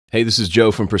Hey, this is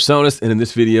Joe from Presonus, and in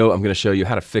this video, I'm going to show you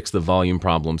how to fix the volume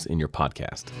problems in your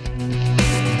podcast.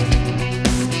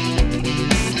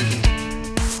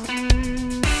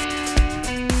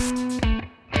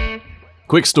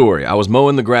 Quick story, I was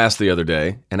mowing the grass the other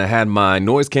day, and I had my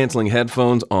noise-canceling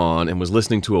headphones on and was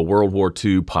listening to a World War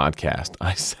II podcast.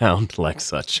 I sound like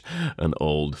such an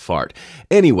old fart.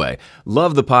 Anyway,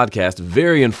 love the podcast,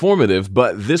 very informative,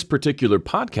 but this particular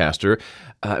podcaster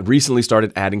recently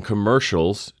started adding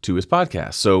commercials to his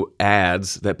podcast, so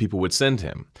ads that people would send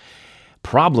him.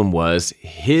 Problem was,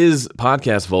 his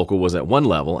podcast vocal was at one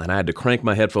level, and I had to crank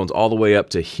my headphones all the way up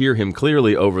to hear him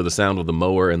clearly over the sound of the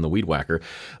mower and the weed whacker.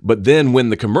 But then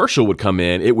when the commercial would come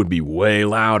in, it would be way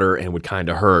louder and would kind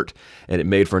of hurt, and it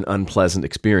made for an unpleasant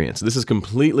experience. This is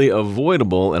completely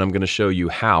avoidable, and I'm going to show you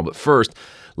how. But first,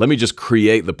 let me just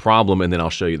create the problem, and then I'll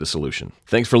show you the solution.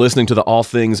 Thanks for listening to the All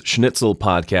Things Schnitzel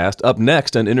podcast. Up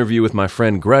next, an interview with my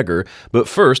friend Gregor, but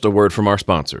first, a word from our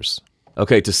sponsors.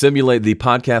 Okay, to simulate the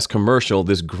podcast commercial,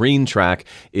 this green track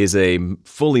is a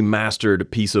fully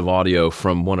mastered piece of audio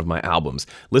from one of my albums.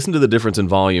 Listen to the difference in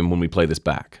volume when we play this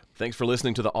back. Thanks for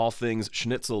listening to the All Things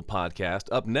Schnitzel podcast.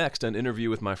 Up next, an interview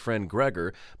with my friend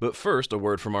Gregor, but first, a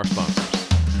word from our sponsors.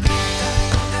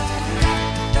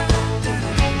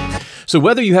 So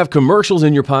whether you have commercials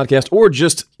in your podcast or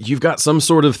just you've got some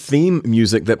sort of theme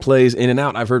music that plays in and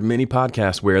out, I've heard many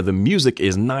podcasts where the music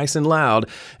is nice and loud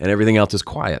and everything else is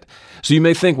quiet. So you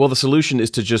may think, well, the solution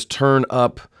is to just turn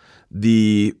up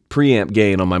the preamp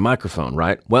gain on my microphone,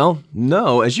 right? Well,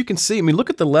 no. As you can see, I mean, look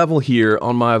at the level here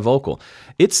on my vocal.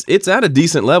 It's at a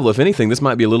decent level. If anything, this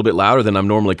might be a little bit louder than I'm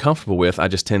normally comfortable with. I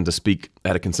just tend to speak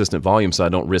at a consistent volume so I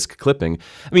don't risk clipping.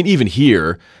 I mean, even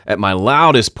here, at my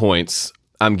loudest points,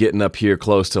 I'm getting up here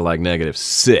close to like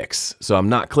 -6, so I'm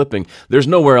not clipping. There's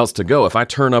nowhere else to go. If I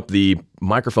turn up the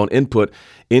microphone input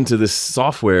into this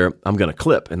software, I'm going to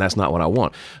clip, and that's not what I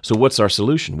want. So what's our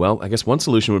solution? Well, I guess one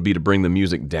solution would be to bring the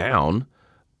music down,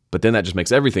 but then that just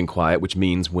makes everything quiet, which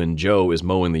means when Joe is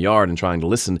mowing the yard and trying to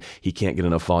listen, he can't get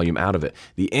enough volume out of it.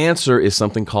 The answer is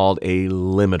something called a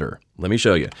limiter. Let me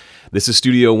show you. This is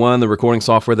Studio One, the recording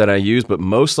software that I use, but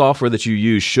most software that you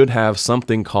use should have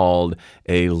something called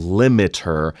a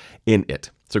limiter in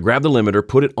it. So grab the limiter,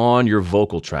 put it on your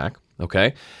vocal track,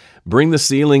 okay? Bring the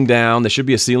ceiling down. There should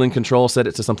be a ceiling control. Set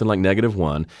it to something like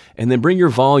 -1, and then bring your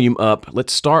volume up.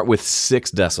 Let's start with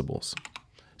 6 decibels.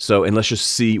 So, and let's just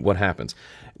see what happens.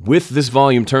 With this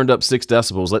volume turned up 6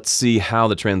 decibels, let's see how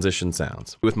the transition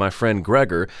sounds. With my friend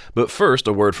Gregor, but first,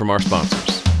 a word from our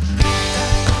sponsors.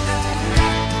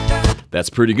 That's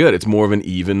pretty good. It's more of an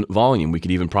even volume. We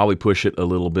could even probably push it a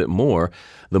little bit more.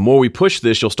 The more we push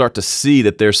this, you'll start to see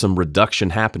that there's some reduction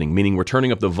happening, meaning we're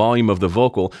turning up the volume of the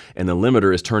vocal and the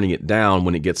limiter is turning it down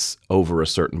when it gets over a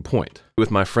certain point.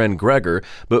 With my friend Gregor,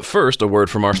 but first, a word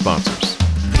from our sponsors.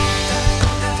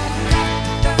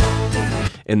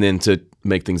 And then to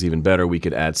make things even better, we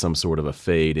could add some sort of a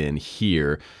fade in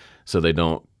here so they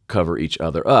don't cover each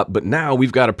other up. But now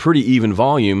we've got a pretty even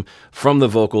volume from the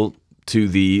vocal to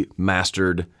the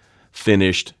mastered,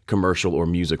 finished commercial or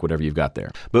music, whatever you've got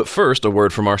there. But first, a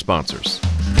word from our sponsors.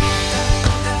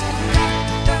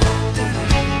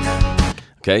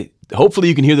 Okay, hopefully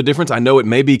you can hear the difference. I know it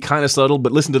may be kind of subtle,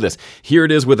 but listen to this. Here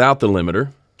it is without the limiter.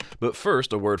 But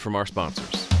first, a word from our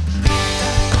sponsors.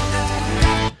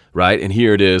 Right, and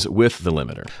here it is with the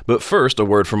limiter. But first, a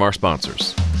word from our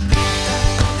sponsors.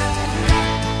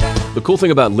 The cool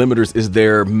thing about limiters is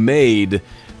they're made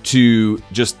to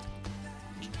just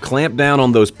clamp down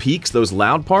on those peaks, those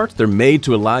loud parts. They're made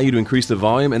to allow you to increase the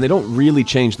volume, and they don't really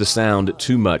change the sound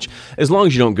too much, as long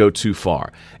as you don't go too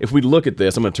far. If we look at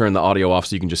this, I'm going to turn the audio off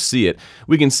so you can just see it.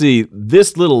 We can see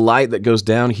this little light that goes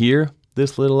down here,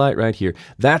 this little light right here,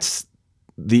 that's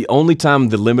the only time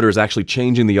the limiter is actually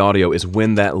changing the audio is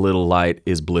when that little light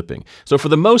is blipping. So for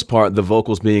the most part, the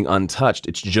vocal's being untouched.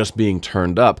 It's just being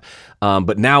turned up.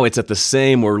 But now it's at the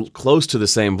same or close to the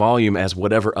same volume as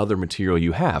whatever other material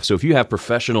you have. So if you have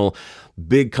professional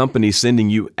big companies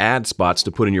sending you ad spots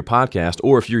to put in your podcast,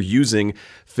 or if you're using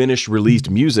finished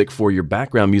released music for your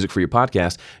background music for your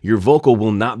podcast, your vocal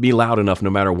will not be loud enough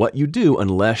no matter what you do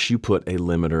unless you put a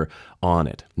limiter on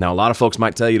it. Now, a lot of folks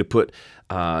might tell you to put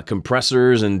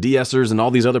compressors and de-essers and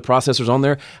all these other processors on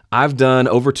there. I've done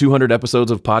over 200 episodes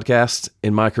of podcasts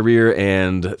in my career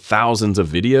and thousands of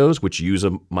videos which use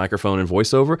a microphone and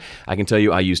voiceover. I can tell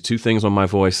you I use 2 things on my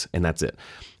voice, and that's it.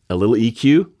 A little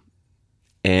EQ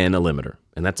and a limiter,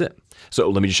 and that's it. So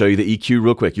let me just show you the EQ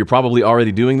real quick. You're probably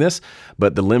already doing this,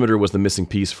 but the limiter was the missing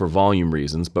piece for volume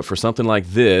reasons. But for something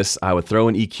like this, I would throw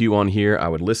an EQ on here. I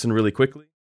would listen really quickly.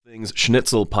 Things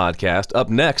Schnitzel podcast up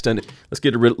next, and let's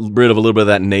get rid of a little bit of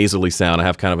that nasally sound. I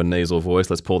have kind of a nasal voice.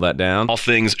 Let's pull that down. All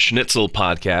Things Schnitzel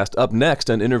podcast up next,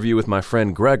 an interview with my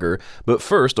friend Gregor. But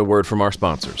first, a word from our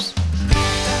sponsors.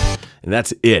 And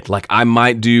that's it. Like, I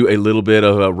might do a little bit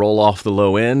of a roll off the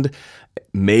low end,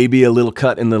 maybe a little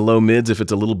cut in the low mids if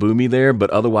it's a little boomy there, but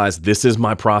otherwise, this is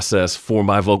my process for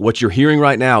my vocal. What you're hearing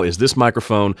right now is this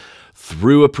microphone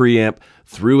through a preamp,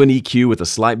 through an EQ with a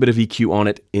slight bit of EQ on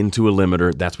it, into a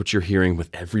limiter. That's what you're hearing with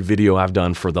every video I've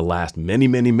done for the last many,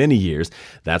 many, many years.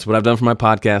 That's what I've done for my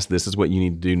podcast. This is what you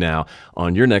need to do now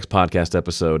on your next podcast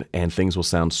episode, and things will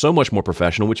sound so much more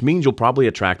professional, which means you'll probably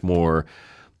attract more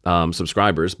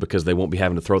subscribers because they won't be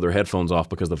having to throw their headphones off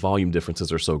because the volume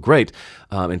differences are so great.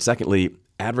 And secondly,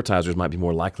 advertisers might be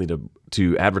more likely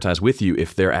to advertise with you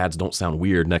if their ads don't sound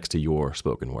weird next to your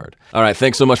spoken word. All right,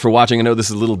 thanks so much for watching. I know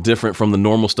this is a little different from the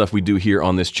normal stuff we do here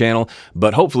on this channel,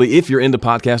 but hopefully if you're into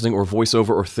podcasting or voiceover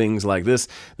or things like this,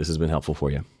 this has been helpful for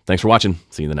you. Thanks for watching.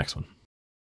 See you in the next one.